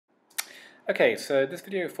Okay, so this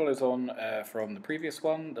video follows on from the previous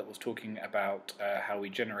one that was talking about how we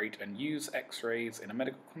generate and use X-rays in a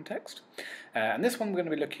medical context. And this one we're going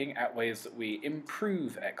to be looking at ways that we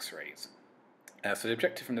improve X-rays. So the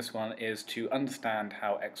objective from this one is to understand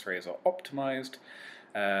how X-rays are optimized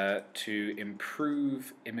to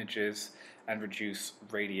improve images and reduce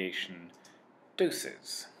radiation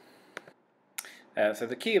doses. So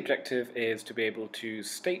the key objective is to be able to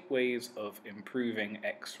state ways of improving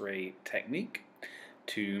X-ray technique,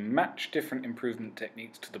 to match different improvement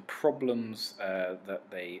techniques to the problems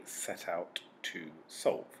that they set out to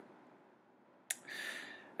solve.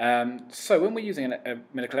 So when we're using a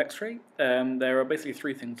medical X-ray, there are basically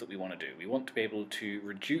three things that we want to do. We want to be able to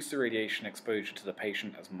reduce the radiation exposure to the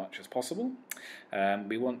patient as much as possible.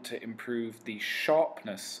 We want to improve the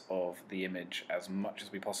sharpness of the image as much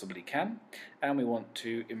as we possibly can. And we want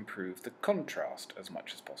to improve the contrast as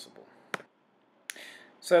much as possible.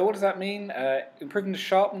 So what does that mean? Improving the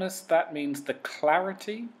sharpness, that means the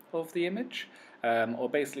clarity of the image, or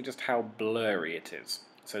basically just how blurry it is.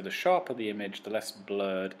 So the sharper the image, the less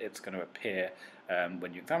blurred it's going to appear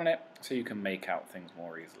when you examine it, so you can make out things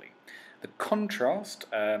more easily. The contrast,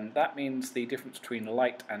 that means the difference between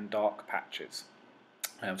light and dark patches.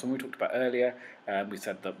 So when we talked about earlier, we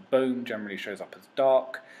said that bone generally shows up as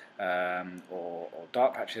dark, or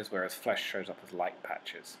dark patches, whereas flesh shows up as light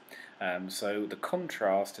patches. So the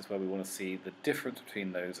contrast is where we want to see the difference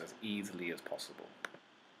between those as easily as possible.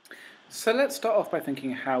 So let's start off by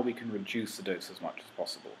thinking how we can reduce the dose as much as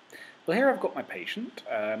possible. Well, here I've got my patient,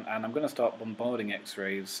 and I'm going to start bombarding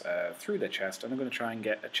X-rays through their chest, and I'm going to try and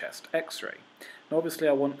get a chest X-ray. Now obviously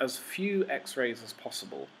I want as few X-rays as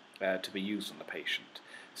possible to be used on the patient.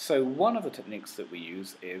 So one of the techniques that we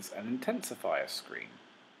use is an intensifier screen.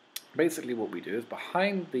 Basically what we do is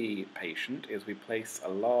behind the patient is we place a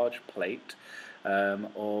large plate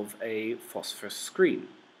of a phosphorus screen.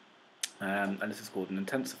 And this is called an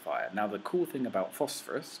intensifier. Now the cool thing about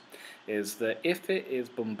phosphorus is that if it is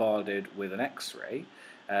bombarded with an X-ray,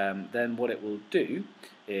 then what it will do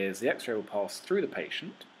is the X-ray will pass through the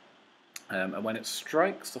patient, and when it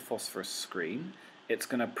strikes the phosphorus screen, it's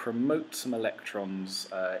going to promote some electrons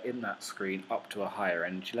in that screen up to a higher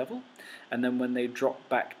energy level, and then when they drop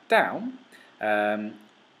back down,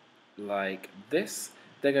 like this,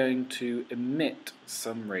 they're going to emit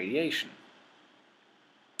some radiation.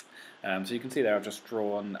 So you can see there I've just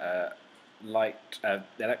drawn the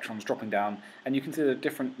electrons dropping down, and you can see the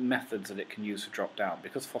different methods that it can use to drop down.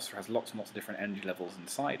 Because phosphorus has lots and lots of different energy levels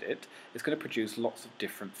inside it, it's going to produce lots of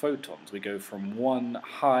different photons. We go from one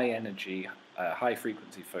high energy, high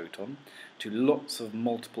frequency photon to lots of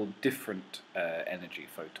multiple different energy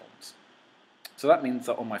photons. So that means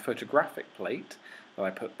that on my photographic plate that I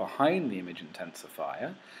put behind the image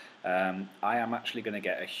intensifier, I am actually going to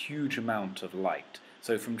get a huge amount of light.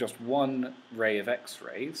 So from just one ray of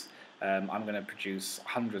X-rays, I'm going to produce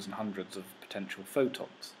hundreds and hundreds of potential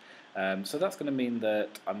photons. So that's going to mean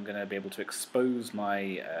that I'm going to be able to expose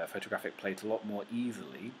my photographic plate a lot more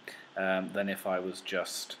easily than if I was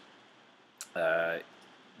just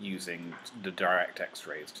using the direct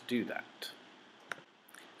X-rays to do that.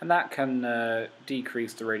 And that can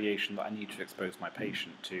decrease the radiation that I need to expose my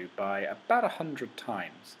patient to by about 100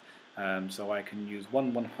 times. So I can use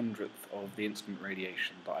 1/100th of the incident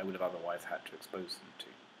radiation that I would have otherwise had to expose them to.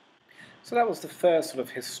 So that was the first sort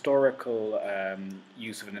of historical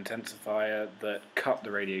use of an intensifier that cut the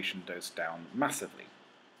radiation dose down massively.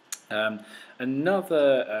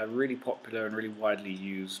 Another really popular and really widely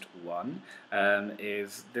used one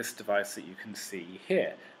is this device that you can see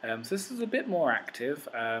here. So this is a bit more active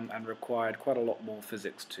and required quite a lot more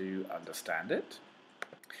physics to understand it.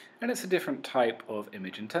 And it's a different type of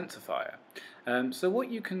image intensifier. So what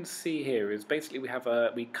you can see here is basically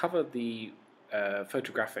we cover the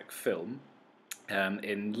photographic film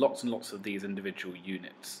in lots and lots of these individual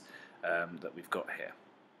units that we've got here.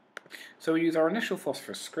 So we use our initial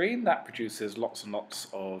phosphorus screen that produces lots and lots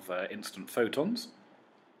of instant photons.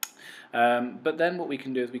 But then what we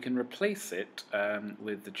can do is we can replace it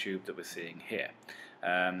with the tube that we're seeing here.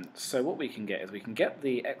 So what we can get is we can get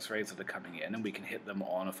the X-rays that are coming in and we can hit them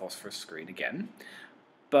on a phosphorus screen again.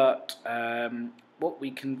 But what we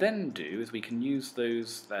can then do is we can use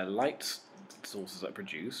those light sources that are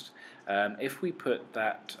produced. If we put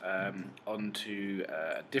that onto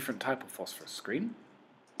a different type of phosphorus screen,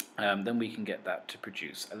 then we can get that to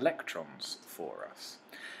produce electrons for us.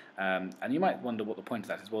 And you might wonder what the point of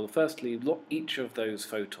that is. Well, firstly, each of those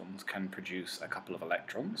photons can produce a couple of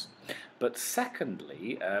electrons. But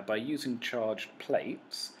secondly, by using charged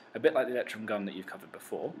plates, a bit like the electron gun that you've covered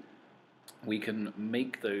before, we can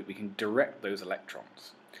direct those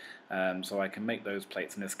electrons. So I can make those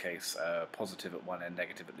plates, in this case, positive at one end,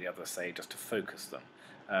 negative at the other, say, just to focus them.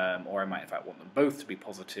 Or I might in fact want them both to be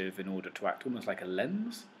positive in order to act almost like a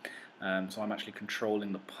lens. So I'm actually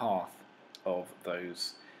controlling the path of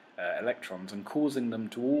those electrons and causing them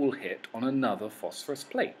to all hit on another phosphorus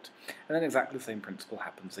plate. And then exactly the same principle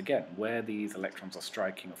happens again. Where these electrons are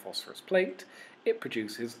striking a phosphorus plate, it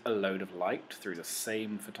produces a load of light through the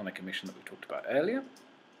same photonic emission that we talked about earlier.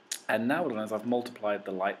 And now what I've done is I've multiplied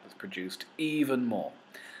the light that's produced even more.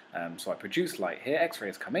 So I produce light here,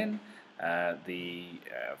 X-rays come in, the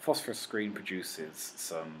phosphorus screen produces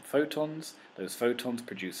some photons, those photons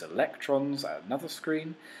produce electrons at another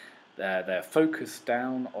screen, they're focused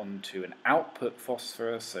down onto an output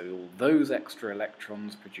phosphorus, so all those extra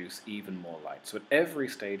electrons produce even more light. So at every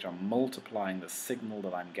stage I'm multiplying the signal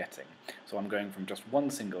that I'm getting. So I'm going from just one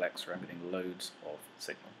single X-ray, I'm getting loads of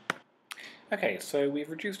signal. Okay, so we've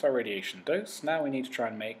reduced our radiation dose. Now we need to try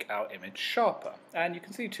and make our image sharper. And you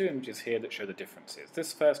can see two images here that show the differences.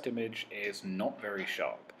 This first image is not very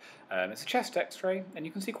sharp. It's a chest X-ray, and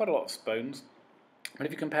you can see quite a lot of bones. But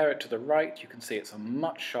if you compare it to the right, you can see it's a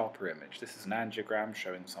much sharper image. This is an angiogram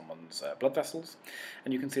showing someone's blood vessels,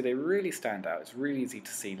 and you can see they really stand out. It's really easy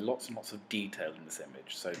to see lots and lots of detail in this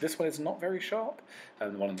image. So this one is not very sharp,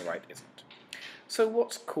 and the one on the right isn't. So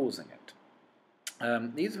what's causing it?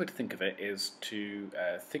 The easiest way to think of it is to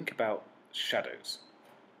think about shadows.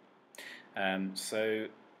 So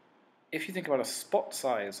if you think about a spot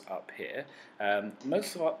size up here,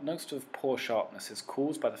 most of poor sharpness is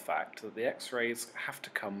caused by the fact that the X-rays have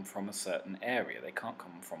to come from a certain area. They can't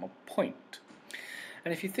come from a point.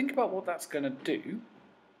 And if you think about what that's going to do,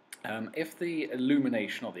 if the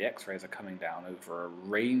illumination or the X-rays are coming down over a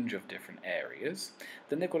range of different areas,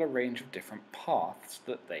 then they've got a range of different paths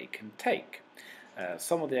that they can take.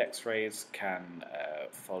 Some of the X-rays can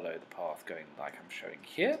follow the path going like I'm showing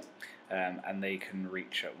here, and they can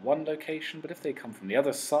reach at one location, but if they come from the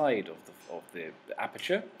other side of the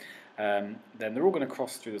aperture, then they're all going to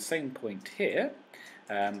cross through the same point here,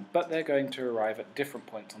 but they're going to arrive at different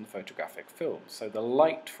points on the photographic film. So the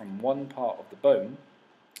light from one part of the bone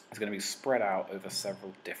is going to be spread out over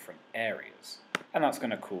several different areas, and that's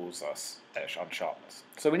going to cause us unsharpness.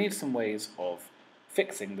 So we need some ways of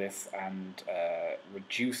fixing this and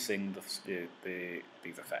reducing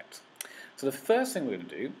these effects. So the first thing we're going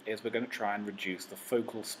to do is we're going to try and reduce the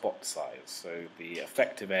focal spot size, so the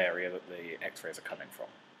effective area that the X-rays are coming from.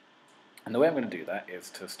 And the way I'm going to do that is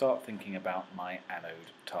to start thinking about my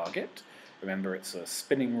anode target. Remember, it's a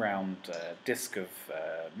spinning round disc of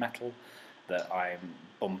metal that I'm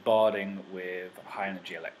bombarding with high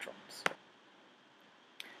energy electrons.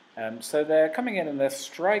 So they're coming in and they're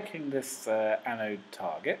striking this anode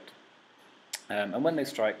target, and when they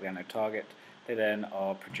strike the anode target, they then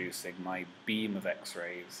are producing my beam of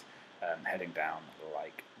X-rays heading down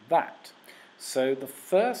like that. So the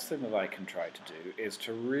first thing that I can try to do is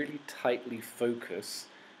to really tightly focus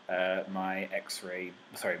my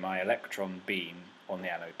electron beam on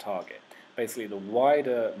the anode target. Basically, the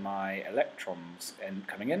wider my electrons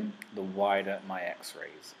coming in, the wider my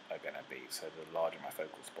X-rays are going to be, so the larger my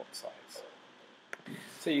focal spot size.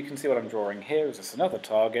 So you can see what I'm drawing here is just another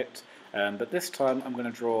target, but this time I'm going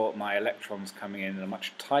to draw my electrons coming in a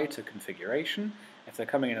much tighter configuration. If they're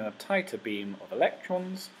coming in a tighter beam of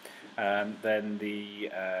electrons, then the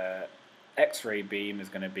X-ray beam is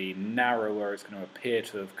going to be narrower, it's going to appear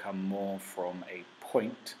to have come more from a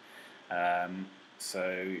point.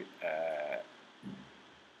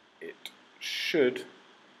 It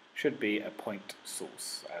should be a point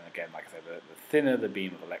source, and again, like I said, the thinner the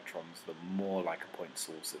beam of electrons, the more like a point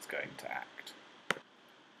source it's going to act.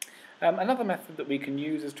 Another method that we can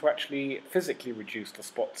use is to actually physically reduce the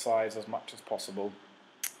spot size as much as possible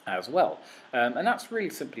as well, and that's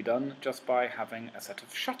really simply done just by having a set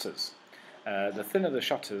of shutters. The thinner the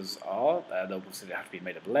shutters are, they'll obviously have to be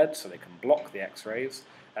made of lead so they can block the X-rays,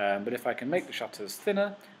 but if I can make the shutters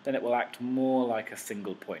thinner, then it will act more like a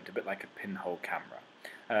single point, a bit like a pinhole camera.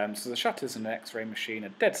 So the shutters in an X-ray machine are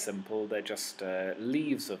dead simple. They're just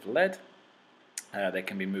leaves of lead. They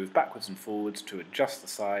can be moved backwards and forwards to adjust the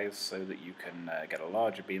size so that you can get a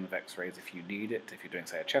larger beam of X-rays if you need it, if you're doing,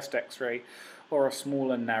 say, a chest X-ray, or a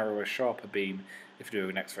smaller, narrower, sharper beam if you're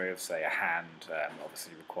doing an X-ray of, say, a hand.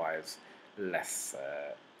 Obviously requires less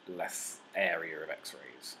area of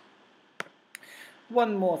X-rays.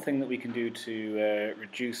 One more thing that we can do to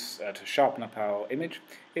to sharpen up our image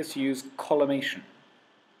is to use collimation.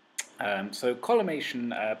 So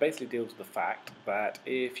collimation basically deals with the fact that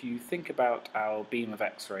if you think about our beam of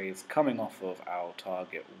X-rays coming off of our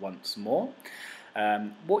target once more,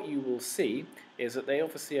 What you will see is that they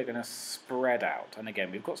obviously are going to spread out. And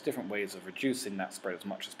again, we've got different ways of reducing that spread as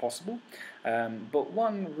much as possible. But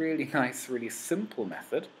one really nice, really simple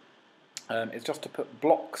method is just to put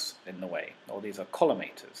blocks in the way, or these are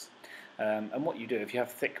collimators. And what you do, if you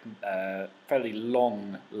have thick, fairly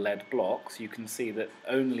long lead blocks, you can see that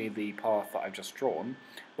only the path that I've just drawn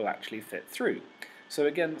will actually fit through. So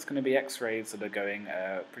again, it's going to be X-rays that are going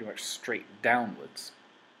pretty much straight downwards.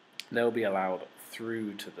 They'll be allowed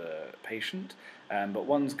through to the patient, but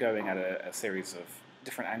ones going at a series of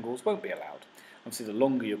different angles won't be allowed. Obviously, the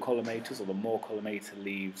longer your collimators, or the more collimator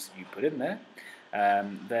leaves you put in there,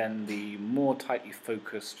 then the more tightly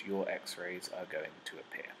focused your X-rays are going to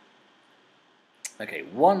appear. Okay,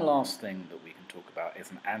 one last thing that we can talk about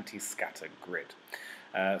is an anti-scatter grid.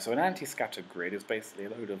 So an anti-scatter grid is basically a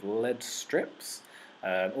load of lead strips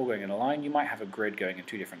all going in a line. You might have a grid going in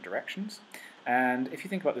two different directions. And if you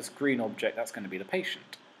think about this green object, that's going to be the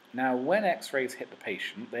patient. Now, when X-rays hit the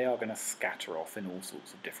patient, they are going to scatter off in all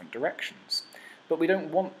sorts of different directions. But we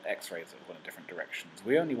don't want X-rays that have gone in different directions.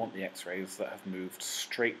 We only want the X-rays that have moved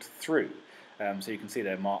straight through. So you can see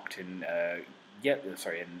they're marked in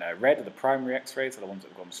red are the primary X-rays, are the ones that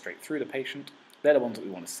have gone straight through the patient. They're the ones that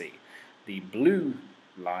we want to see. The blue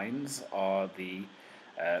lines are the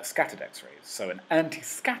scattered X-rays. So an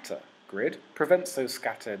anti-scatter grid prevents those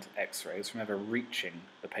scattered X-rays from ever reaching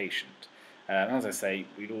the patient. And as I say,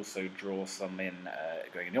 we'd also draw some in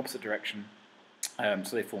going in the opposite direction.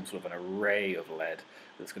 So they form sort of an array of lead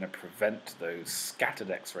that's going to prevent those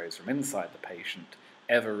scattered X-rays from inside the patient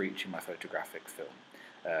ever reaching my photographic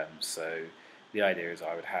film. So the idea is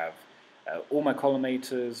I would have all my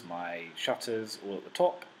collimators, my shutters all at the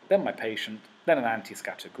top, then my patient, then an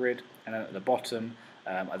anti-scatter grid, and then at the bottom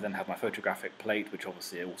I then have my photographic plate, which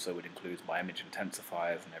obviously also would include my image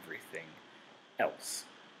intensifiers and everything else.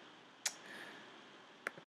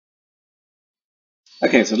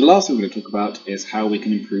 Okay, so the last thing we're going to talk about is how we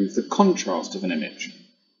can improve the contrast of an image.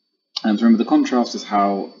 And remember, the contrast is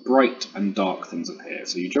how bright and dark things appear.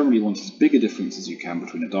 So you generally want as big a difference as you can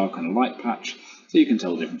between a dark and a light patch, so you can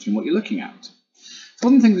tell the difference between what you're looking at. So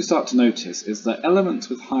one of the things we start to notice is that elements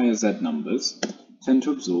with higher Z numbers tend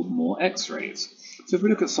to absorb more X-rays. So if we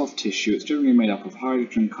look at soft tissue, it's generally made up of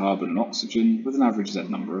hydrogen, carbon and oxygen with an average Z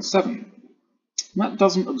number of 7. And that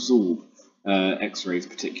doesn't absorb X-rays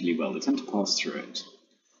particularly well, they tend to pass through it.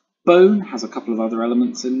 Bone has a couple of other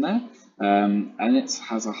elements in there, and it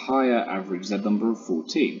has a higher average Z number of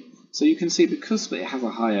 14. So you can see because it has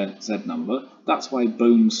a higher Z number, that's why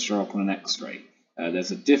bones show up on an X-ray.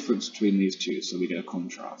 There's a difference between these two, so we get a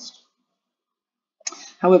contrast.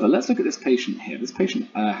 However, let's look at this patient here. This patient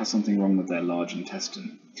has something wrong with their large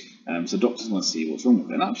intestine. So doctors want to see what's wrong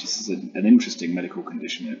with it. And actually, this is an interesting medical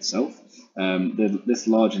condition in itself. This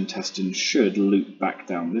large intestine should loop back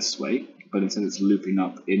down this way, but instead it's looping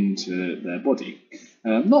up into their body.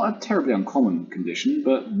 Not a terribly uncommon condition,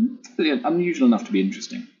 but unusual enough to be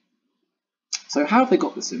interesting. So how have they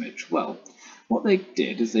got this image? Well, what they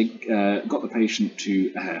did is they got the patient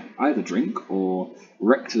to either drink or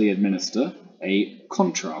rectally administer a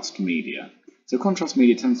contrast media. So contrast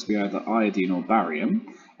media tends to be either iodine or barium,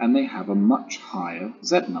 and they have a much higher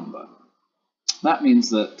Z number. That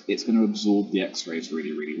means that it's going to absorb the X-rays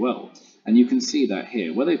really, really well. And you can see that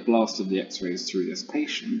here, where they've blasted the X-rays through this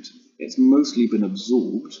patient, it's mostly been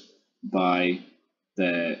absorbed by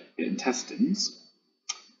their intestines,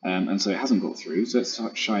 and so it hasn't got through, so it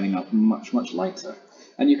starts shining up much, much lighter.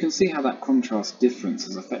 And you can see how that contrast difference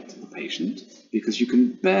has affected the patient, because you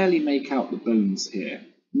can barely make out the bones here.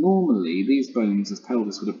 Normally, these bones, this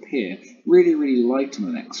pelvis, would appear really, really light on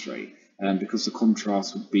an X-ray, because the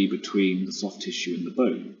contrast would be between the soft tissue and the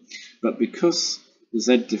bone. But because the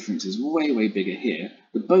Z difference is way, way bigger here,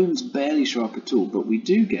 the bones barely show up at all, but we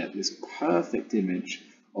do get this perfect image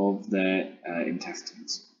of their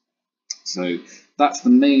intestines. So that's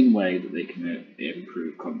the main way that they can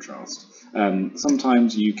improve contrast.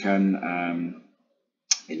 Sometimes you can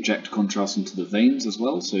inject contrast into the veins as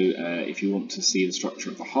well. So if you want to see the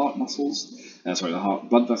structure of the heart muscles, the heart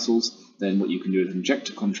blood vessels, then what you can do is inject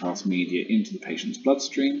a contrast media into the patient's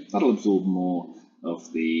bloodstream. That'll absorb more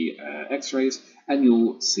of the X-rays, and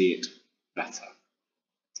you'll see it better.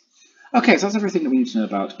 Okay, so that's everything that we need to know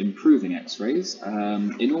about improving X-rays.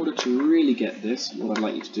 In order to really get this, what I'd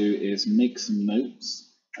like you to do is make some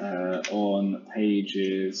notes on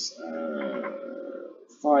pages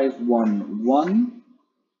 511.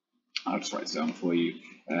 I'll just write this down for you.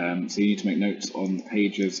 So you need to make notes on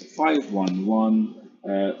pages 511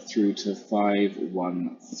 through to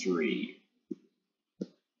 513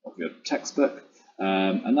 of your textbook.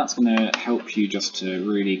 and that's going to help you just to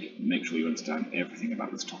really make sure you understand everything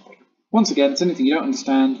about this topic. Once again, if there's anything you don't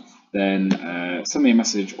understand, then send me a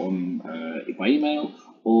message on by email,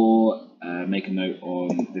 or make a note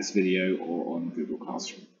on this video or on Google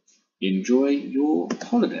Classroom. Enjoy your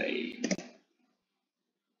holiday!